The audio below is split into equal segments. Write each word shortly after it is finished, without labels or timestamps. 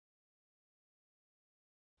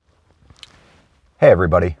Hey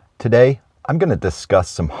everybody, today I'm going to discuss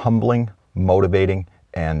some humbling, motivating,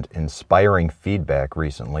 and inspiring feedback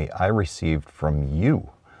recently I received from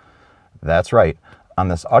you. That's right, on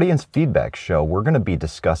this audience feedback show we're going to be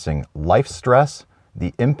discussing life stress,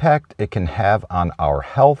 the impact it can have on our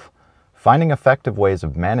health, finding effective ways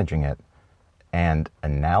of managing it, and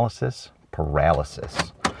analysis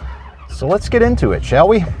paralysis. So let's get into it, shall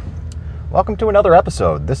we? Welcome to another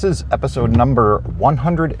episode. This is episode number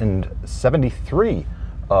 173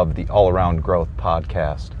 of the All Around Growth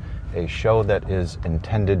Podcast, a show that is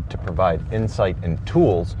intended to provide insight and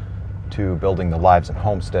tools to building the lives and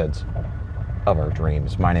homesteads of our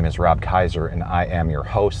dreams. My name is Rob Kaiser and I am your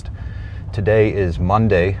host. Today is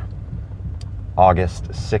Monday, August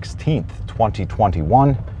 16th,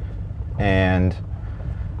 2021, and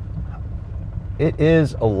it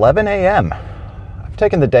is 11 a.m.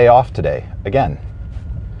 Taken the day off today again,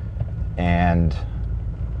 and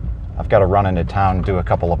I've got to run into town and do a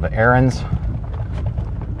couple of errands,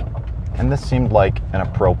 and this seemed like an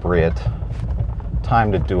appropriate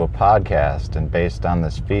time to do a podcast. And based on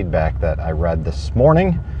this feedback that I read this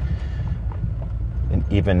morning, an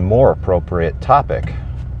even more appropriate topic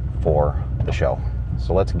for the show.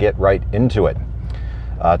 So let's get right into it.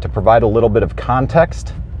 To provide a little bit of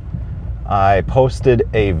context, I posted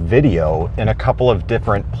a video in a couple of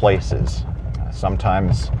different places.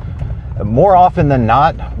 Sometimes, more often than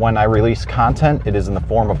not, when I release content, it is in the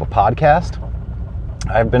form of a podcast.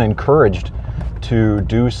 I've been encouraged to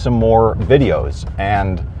do some more videos,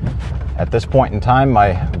 and at this point in time,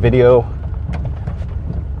 my video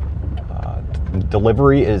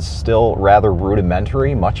delivery is still rather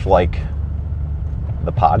rudimentary, much like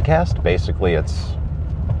the podcast. Basically, it's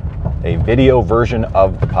a video version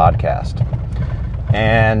of the podcast.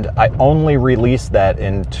 And I only released that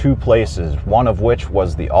in two places, one of which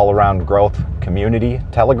was the All Around Growth Community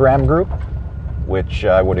Telegram group, which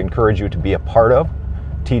I would encourage you to be a part of,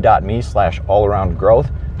 t.me/allaroundgrowth.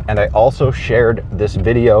 And I also shared this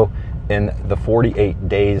video in the 48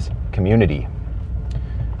 Days community.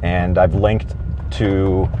 And I've linked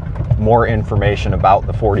to more information about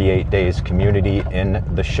the 48 Days community in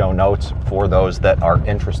the show notes for those that are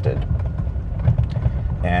interested.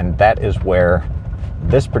 And that is where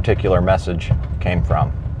this particular message came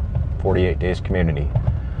from. 48 Days community.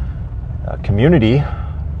 A community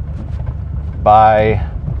by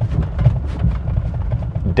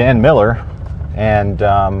Dan Miller, and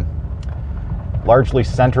largely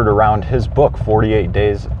centered around his book, 48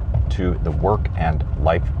 Days to the Work and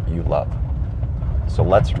Life You Love. So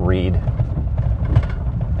let's read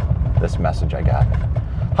this message I got.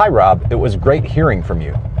 Hi Rob, it was great hearing from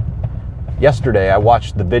you. Yesterday I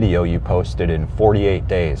watched the video you posted in 48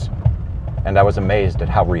 Days, and I was amazed at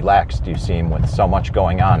how relaxed you seem with so much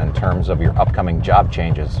going on in terms of your upcoming job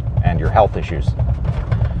changes and your health issues.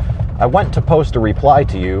 I went to post a reply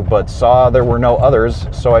to you, but saw there were no others,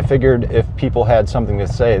 so I figured if people had something to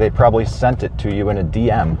say, they probably sent it to you in a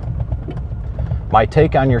DM. My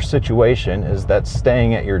take on your situation is that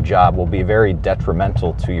staying at your job will be very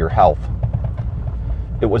detrimental to your health.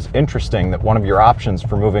 It was interesting that one of your options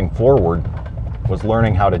for moving forward was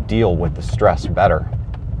learning how to deal with the stress better.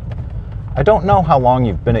 I don't know how long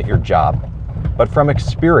you've been at your job, but from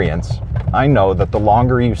experience, I know that the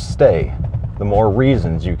longer you stay, the more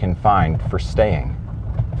reasons you can find for staying.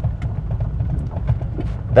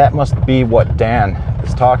 That must be what Dan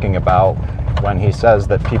is talking about when he says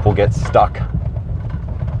that people get stuck.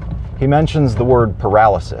 He mentions the word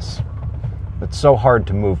paralysis. It's so hard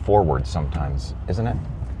to move forward sometimes, isn't it?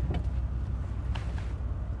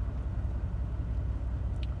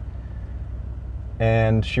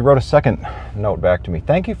 And she wrote a second note back to me.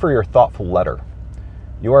 Thank you for your thoughtful letter.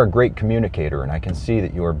 You are a great communicator, and I can see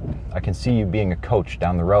you being a coach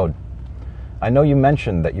down the road. I know you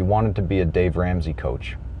mentioned that you wanted to be a Dave Ramsey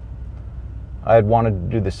coach. I had wanted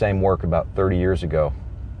to do the same work about 30 years ago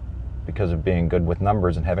because of being good with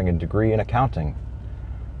numbers and having a degree in accounting.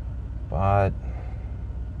 But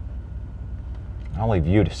I'll leave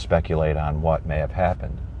you to speculate on what may have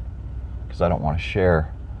happened, because I don't want to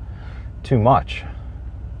share too much.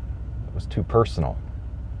 It was too personal.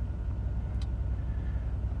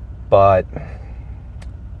 But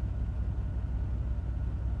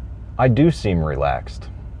I do seem relaxed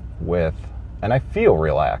and I feel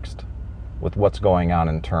relaxed with what's going on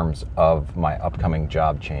in terms of my upcoming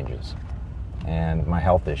job changes and my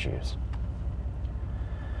health issues.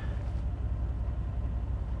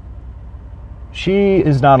 She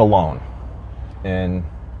is not alone in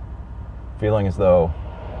feeling as though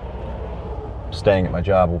staying at my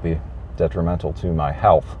job will be detrimental to my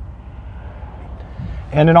health.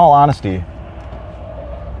 And in all honesty,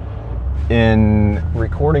 In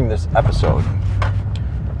recording this episode,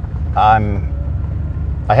 I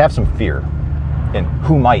have some fear in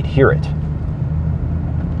who might hear it.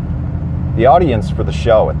 The audience for the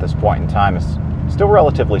show at this point in time is still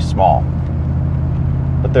relatively small,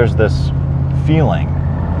 but there's this feeling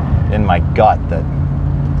in my gut that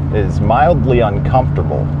is mildly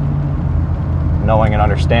uncomfortable, knowing and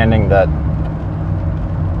understanding that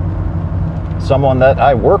someone that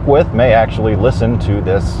I work with may actually listen to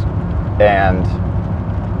this and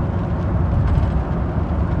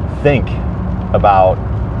think about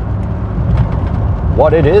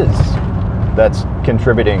what it is that's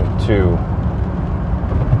contributing to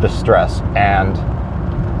the stress and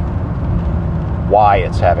why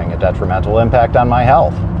it's having a detrimental impact on my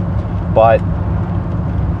health. But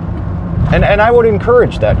and I would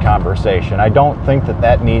encourage that conversation. I don't think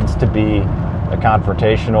that needs to be a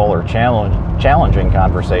confrontational or challenging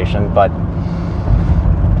conversation, but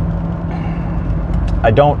I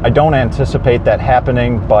don't anticipate that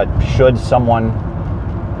happening. But should someone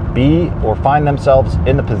be or find themselves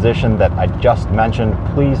in the position that I just mentioned,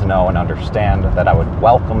 please know and understand that I would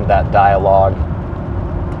welcome that dialogue,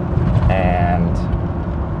 and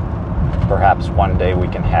perhaps one day we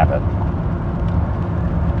can have it.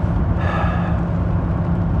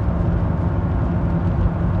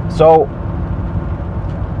 So,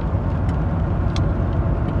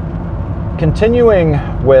 continuing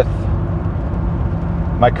with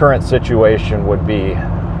my current situation would be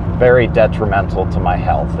very detrimental to my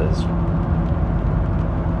health, is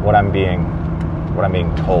what I'm being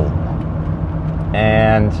told.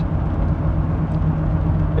 And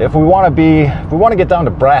if we want to get down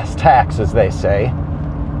to brass tacks, as they say,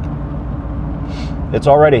 it's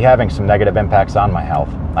already having some negative impacts on my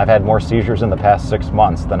health. I've had more seizures in the past 6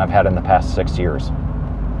 months than I've had in the past 6 years.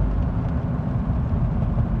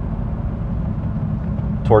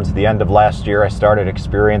 Towards the end of last year, I started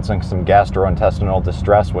experiencing some gastrointestinal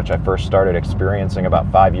distress, which I first started experiencing about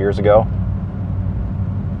 5 years ago.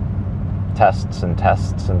 Tests and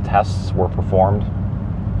tests and tests were performed,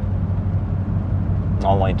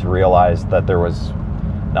 only to realize that there was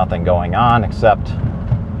nothing going on except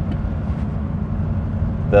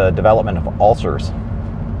the development of ulcers.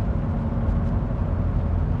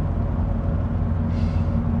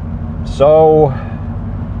 So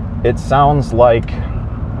it sounds like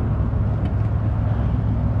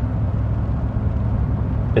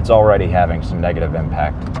it's already having some negative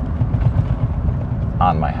impact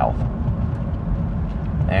on my health.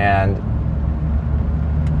 And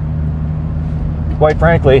quite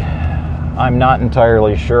frankly, I'm not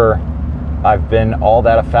entirely sure I've been all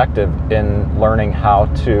that effective in learning how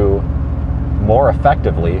to more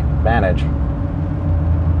effectively manage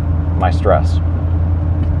my stress.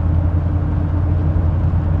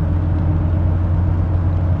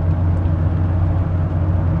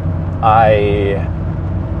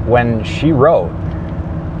 When she wrote,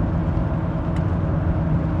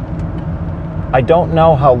 I don't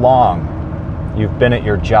know how long you've been at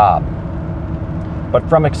your job, but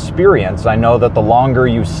from experience, I know that the longer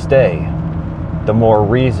you stay, the more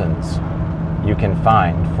reasons you can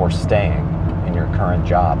find for staying in your current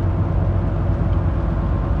job.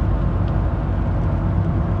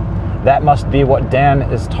 That must be what Dan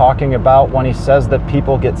is talking about when he says that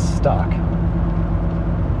people get stuck.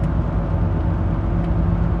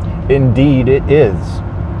 Indeed, it is.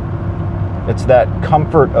 It's that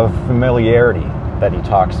comfort of familiarity that he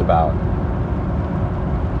talks about.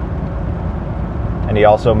 And he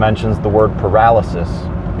also mentions the word paralysis.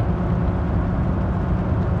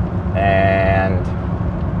 And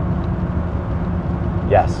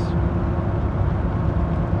yes,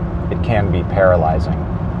 it can be paralyzing.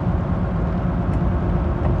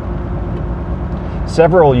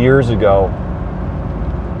 Several years ago,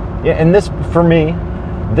 and this, for me,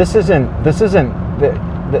 this isn't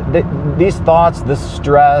these thoughts, this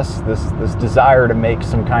stress, this desire to make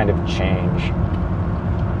some kind of change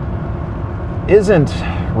isn't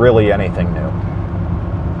really anything new.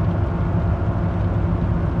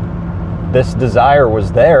 This desire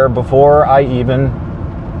was there before I even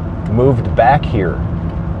moved back here,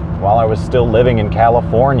 while I was still living in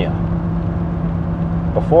California,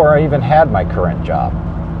 before I even had my current job.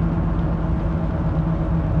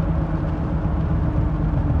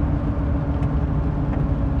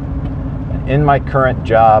 In my current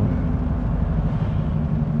job,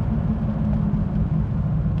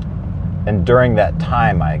 and during that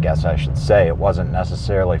time, I guess I should say, it wasn't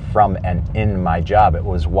necessarily from and in my job, it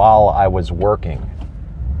was while I was working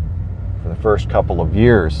for the first couple of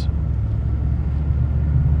years.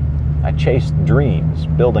 I chased dreams,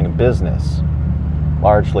 building a business,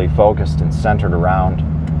 largely focused and centered around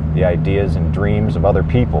the ideas and dreams of other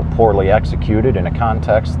people, poorly executed in a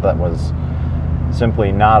context that was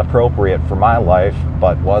simply not appropriate for my life,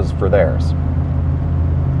 but was for theirs.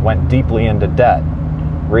 Went deeply into debt,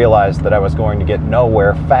 realized that I was going to get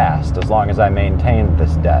nowhere fast as long as I maintained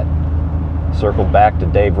this debt. Circled back to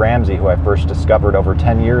Dave Ramsey, who I first discovered over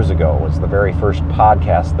 10 years ago, was the very first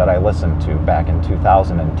podcast that I listened to back in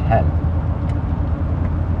 2010.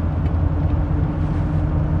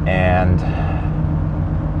 And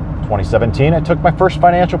 2017, I took my first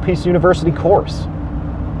Financial Peace University course.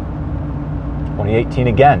 2018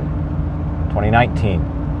 again. 2019,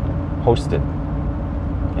 hosted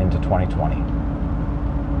into 2020.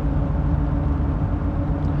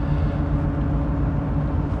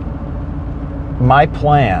 My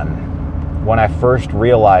plan, when I first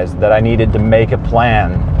realized that I needed to make a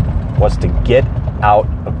plan, was to get out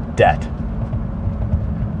of debt.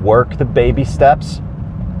 Work the baby steps,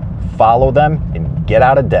 follow them, and get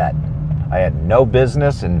out of debt. I had no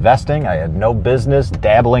business investing. I had no business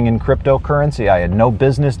dabbling in cryptocurrency. I had no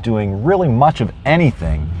business doing really much of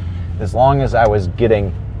anything as long as I was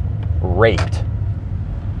getting raped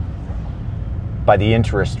by the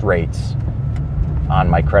interest rates on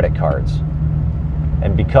my credit cards.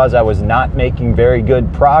 And because I was not making very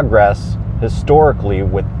good progress historically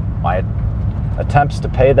with my attempts to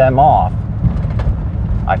pay them off,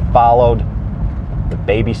 I followed the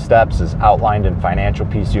baby steps as outlined in Financial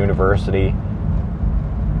Peace University.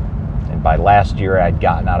 And by last year, I'd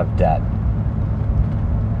gotten out of debt.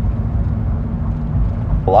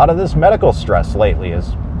 A lot of this medical stress lately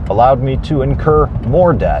has allowed me to incur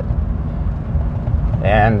more debt.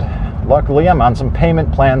 And luckily, I'm on some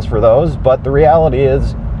payment plans for those, but the reality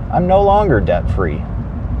is I'm no longer debt-free.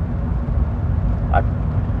 I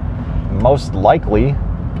most likely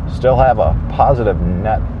still have a positive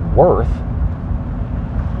net worth.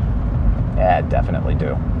 Yeah, I definitely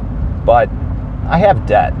do. But I have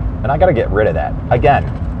debt, and I got to get rid of that again.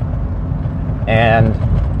 And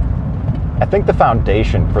I think the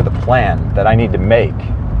foundation for the plan that I need to make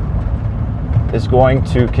is going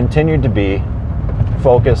to continue to be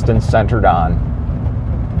focused and centered on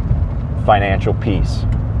financial peace.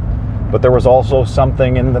 But there was also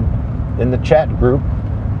something in the chat group,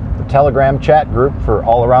 the Telegram chat group for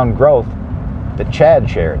All Around Growth, that Chad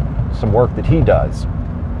shared, some work that he does.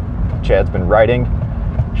 Chad's been writing,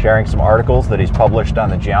 sharing some articles that he's published on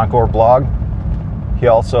the Giancor blog. He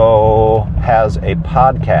also has a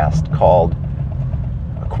podcast called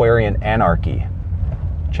Aquarian Anarchy.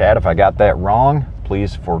 Chad, if I got that wrong,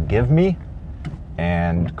 please forgive me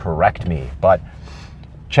and correct me. But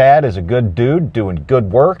Chad is a good dude doing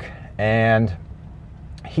good work, and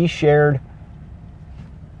he shared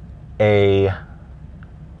a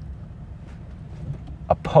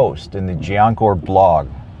post in the Giancor blog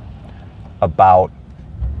about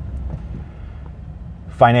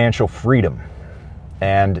financial freedom.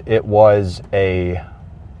 And it was a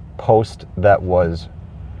post that was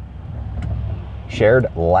shared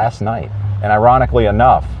last night. And ironically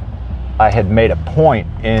enough, I had made a point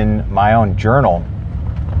in my own journal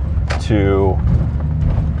to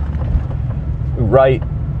write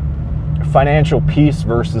financial peace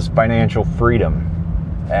versus financial freedom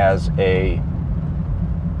as a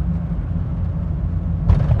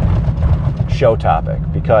show topic,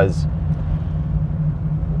 because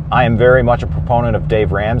I am very much a proponent of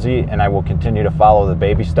Dave Ramsey, and I will continue to follow the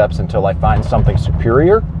baby steps until I find something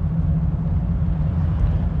superior.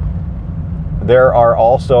 There are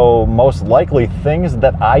also most likely things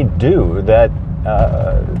that I do that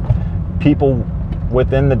people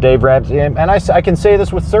within the Dave Ramsey, and I can say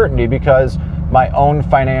this with certainty because my own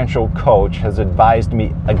financial coach has advised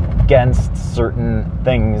me against certain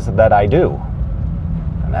things that I do.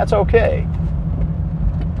 And that's okay.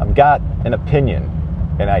 I've got an opinion,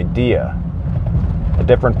 an idea, a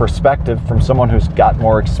different perspective from someone who's got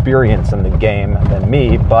more experience in the game than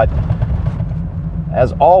me, but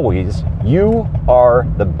as always, you are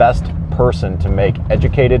the best person to make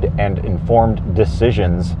educated and informed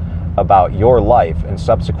decisions about your life and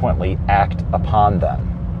subsequently act upon them.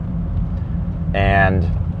 And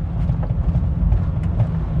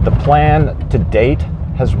the plan to date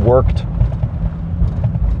has worked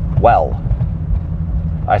well.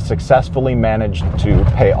 I successfully managed to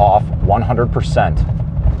pay off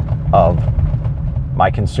 100% of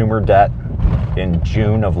my consumer debt in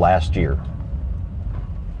June of last year.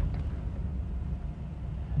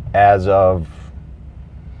 As of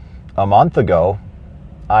a month ago,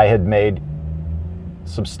 I had made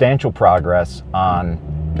substantial progress on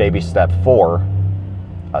baby step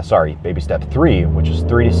 3, which is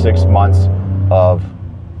 3 to 6 months of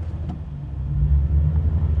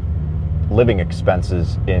living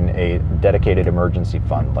expenses in a dedicated emergency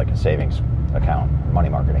fund, like a savings account, money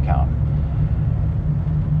market account.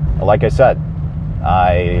 Like I said,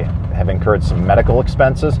 I have incurred some medical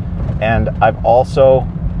expenses, and I've also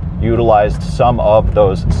utilized some of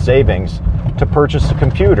those savings to purchase a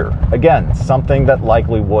computer. Again, something that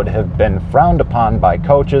likely would have been frowned upon by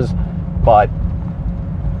coaches, but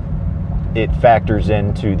it factors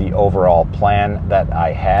into the overall plan that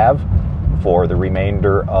I have for the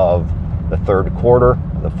remainder of the third quarter,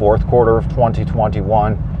 the fourth quarter of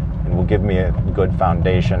 2021, and will give me a good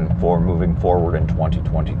foundation for moving forward in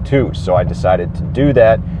 2022. So I decided to do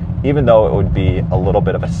that, even though it would be a little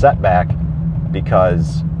bit of a setback,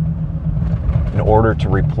 because in order to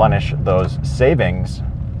replenish those savings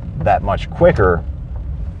that much quicker,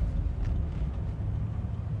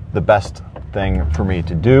 the best thing for me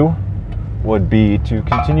to do would be to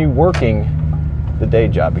continue working the day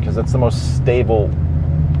job, because that's the most stable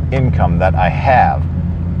income that I have.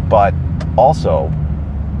 But also,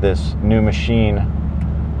 this new machine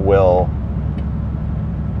will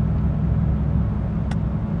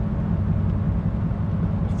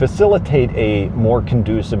facilitate a more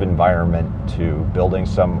conducive environment to building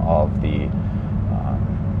some of the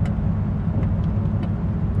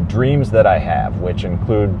dreams that I have, which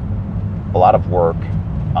include a lot of work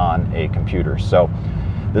on a computer. So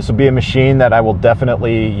this will be a machine that I will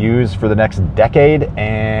definitely use for the next decade,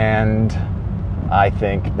 and I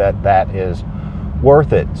think that that is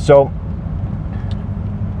worth it. So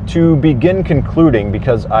to begin concluding,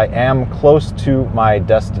 because I am close to my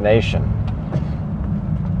destination,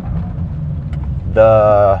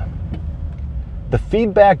 the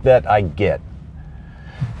feedback that I get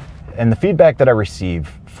and the feedback that I receive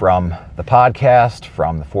from the podcast,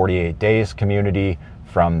 from the 48 Days community,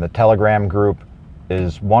 from the Telegram group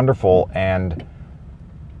is wonderful, and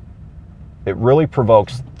it really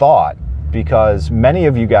provokes thought, because many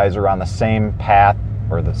of you guys are on the same path,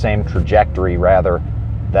 or the same trajectory rather,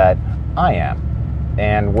 that I am,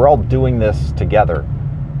 and we're all doing this together.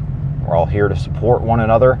 We're all here to support one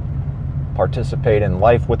another, participate in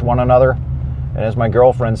life with one another, and as my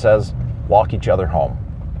girlfriend says, walk each other home.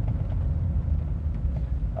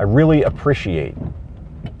 I really appreciate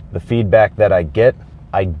the feedback that I get.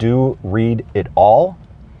 I do read it all.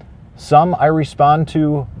 Some I respond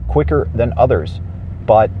to quicker than others,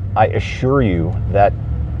 but I assure you that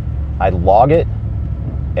I log it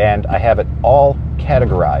and I have it all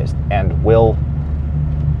categorized and will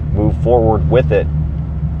move forward with it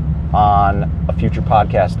on a future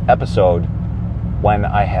podcast episode when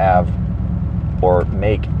I have or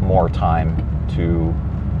make more time to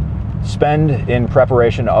spend in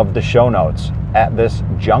preparation of the show notes. At this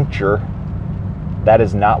juncture, that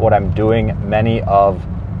is not what I'm doing. Many of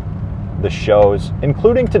the shows,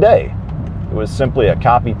 including today, it was simply a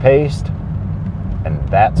copy paste, and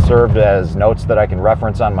that served as notes that I can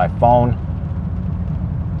reference on my phone.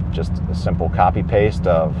 Just a simple copy paste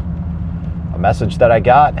of a message that I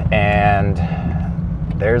got, and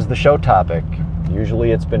there's the show topic.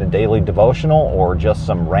 Usually it's been a daily devotional or just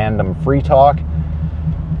some random free talk.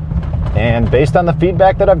 And based on the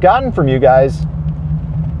feedback that I've gotten from you guys,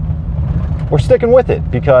 we're sticking with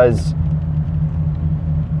it, because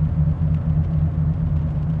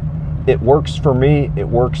it works for me, it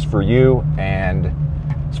works for you, and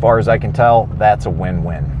as far as I can tell, that's a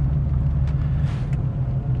win-win.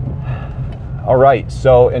 All right,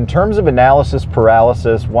 so in terms of analysis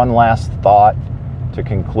paralysis, one last thought to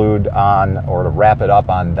conclude on, or to wrap it up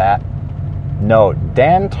on that note.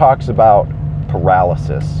 Dan talks about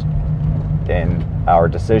paralysis in our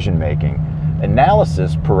decision making.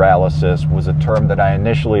 Analysis paralysis was a term that I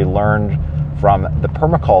initially learned from the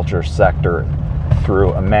permaculture sector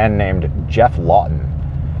through a man named Jeff Lawton,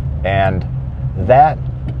 and that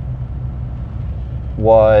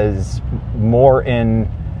was more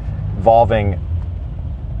involving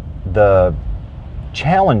the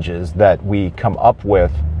challenges that we come up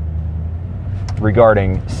with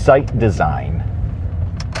regarding site design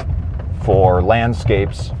for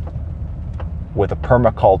landscapes with a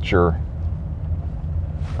permaculture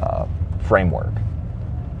framework.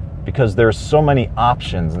 Because there's so many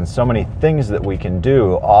options and so many things that we can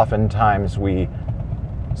do, oftentimes we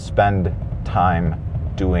spend time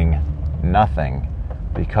doing nothing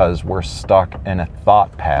because we're stuck in a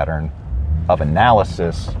thought pattern of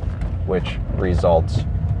analysis, which results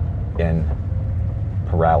in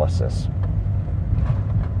paralysis.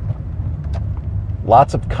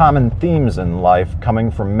 Lots of common themes in life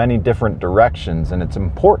coming from many different directions, and it's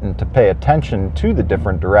important to pay attention to the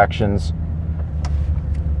different directions.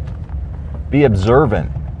 Be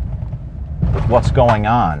observant with what's going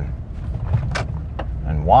on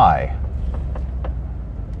and why,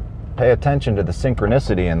 Pay attention to the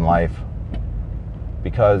synchronicity in life,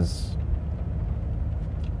 because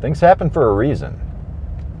things happen for a reason.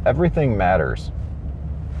 Everything matters.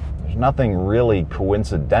 There's nothing really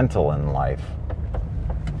coincidental in life,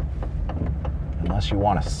 unless you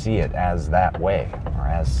want to see it as that way or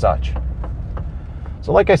as such.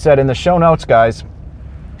 So like I said, in the show notes, guys,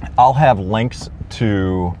 I'll have links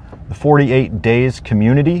to the 48 Days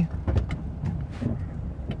community.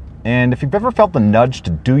 And if you've ever felt the nudge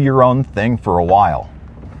to do your own thing for a while,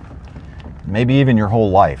 maybe even your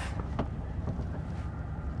whole life,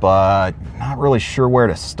 but not really sure where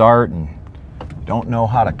to start and don't know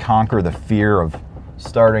how to conquer the fear of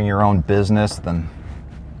starting your own business, then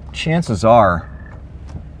chances are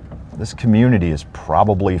this community is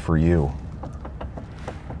probably for you.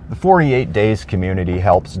 The 48 Days community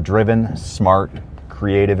helps driven, smart,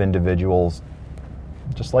 creative individuals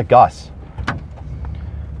just like us,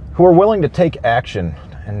 who are willing to take action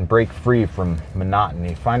and break free from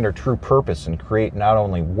monotony, find their true purpose, and create not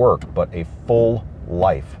only work, but a full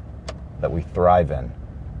life that we thrive in.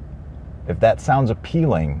 If that sounds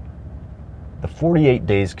appealing, the 48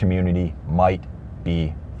 Days community might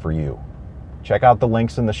be for you. Check out the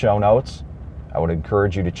links in the show notes. I would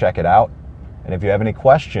encourage you to check it out. And if you have any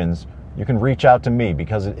questions, you can reach out to me,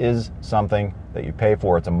 because it is something that you pay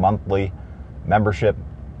for. It's a monthly membership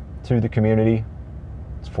to the community.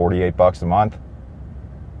 It's $48 a month.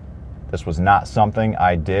 This was not something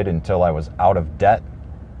I did until I was out of debt.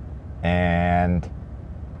 And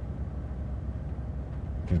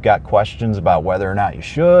if you've got questions about whether or not you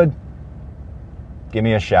should, give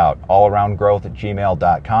me a shout.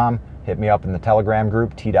 allaroundgrowth@gmail.com. Hit me up in the Telegram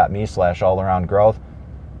group, t.me/allaroundgrowth.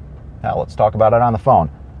 Hell, let's talk about it on the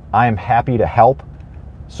phone. I am happy to help.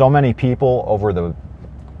 So many people over the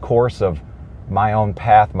course of my own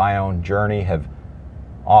path, my own journey, have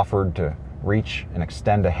offered to reach and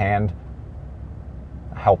extend a hand,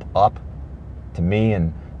 help up to me,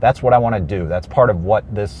 and that's what I want to do. That's part of what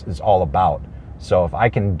this is all about. So if I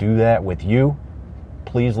can do that with you,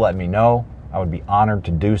 please let me know. I would be honored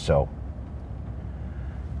to do so.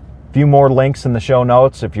 A few more links in the show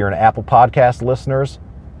notes. If you're an Apple Podcast listeners,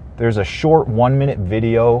 there's a short 1-minute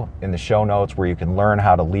video in the show notes where you can learn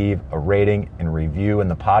how to leave a rating and review in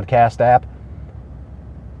the podcast app.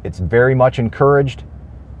 It's very much encouraged.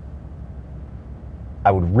 I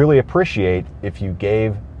would really appreciate if you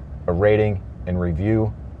gave a rating and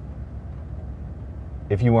review.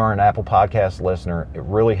 If you are an Apple Podcast listener, it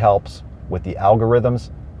really helps with the algorithms,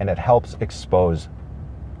 and it helps expose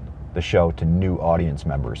the show to new audience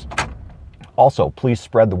members. Also, please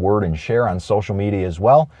spread the word and share on social media as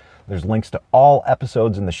well. There's links to all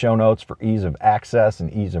episodes in the show notes for ease of access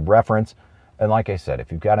and ease of reference. And like I said,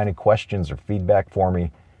 if you've got any questions or feedback for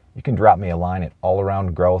me, you can drop me a line at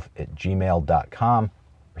allaroundgrowth@gmail.com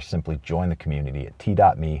or simply join the community at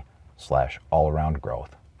t.me/allaroundgrowth.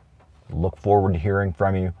 Look forward to hearing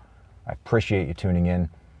from you. I appreciate you tuning in,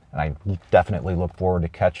 and I definitely look forward to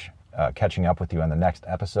catching up with you on the next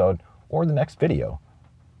episode or the next video.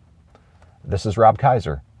 This is Rob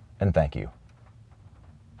Kaiser, and thank you.